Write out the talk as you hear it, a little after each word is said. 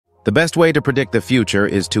The best way to predict the future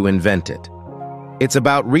is to invent it. It's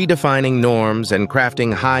about redefining norms and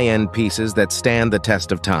crafting high-end pieces that stand the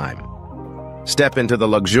test of time. Step into the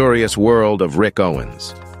luxurious world of Rick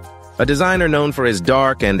Owens, a designer known for his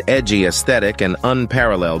dark and edgy aesthetic and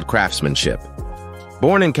unparalleled craftsmanship.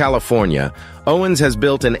 Born in California, Owens has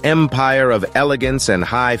built an empire of elegance and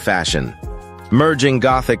high fashion, merging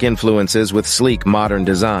Gothic influences with sleek modern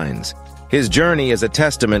designs. His journey is a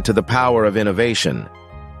testament to the power of innovation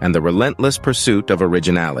and the relentless pursuit of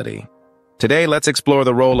originality. Today, let's explore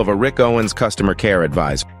the role of a Rick Owens customer care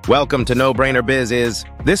advisor. Welcome to No Brainer Biz.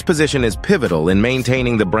 This position is pivotal in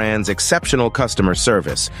maintaining the brand's exceptional customer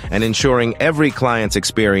service and ensuring every client's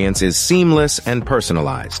experience is seamless and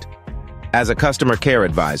personalized. As a customer care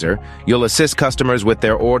advisor, you'll assist customers with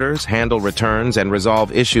their orders, handle returns, and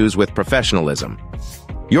resolve issues with professionalism.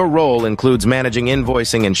 Your role includes managing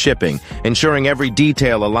invoicing and shipping, ensuring every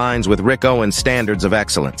detail aligns with Rick Owens' standards of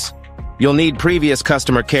excellence. You'll need previous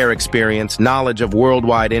customer care experience, knowledge of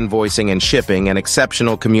worldwide invoicing and shipping, and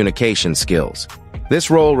exceptional communication skills. This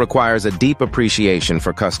role requires a deep appreciation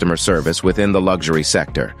for customer service within the luxury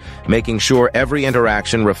sector, making sure every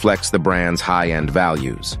interaction reflects the brand's high-end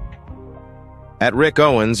values. At Rick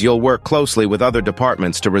Owens, you'll work closely with other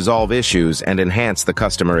departments to resolve issues and enhance the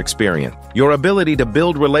customer experience. Your ability to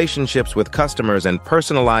build relationships with customers and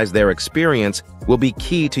personalize their experience will be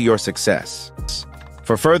key to your success.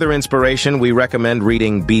 For further inspiration, we recommend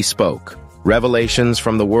reading Bespoke: Revelations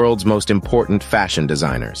from the World's Most Important Fashion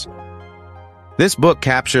Designers. This book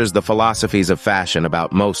captures the philosophies of fashion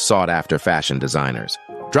about most sought-after fashion designers.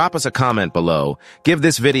 Drop us a comment below, give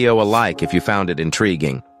this video a like if you found it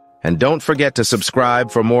intriguing, and don't forget to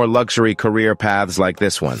subscribe for more luxury career paths like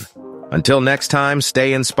this one. Until next time,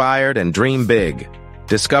 stay inspired and dream big.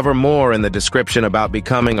 Discover more in the description about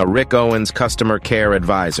becoming a Rick Owens customer care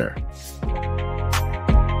advisor.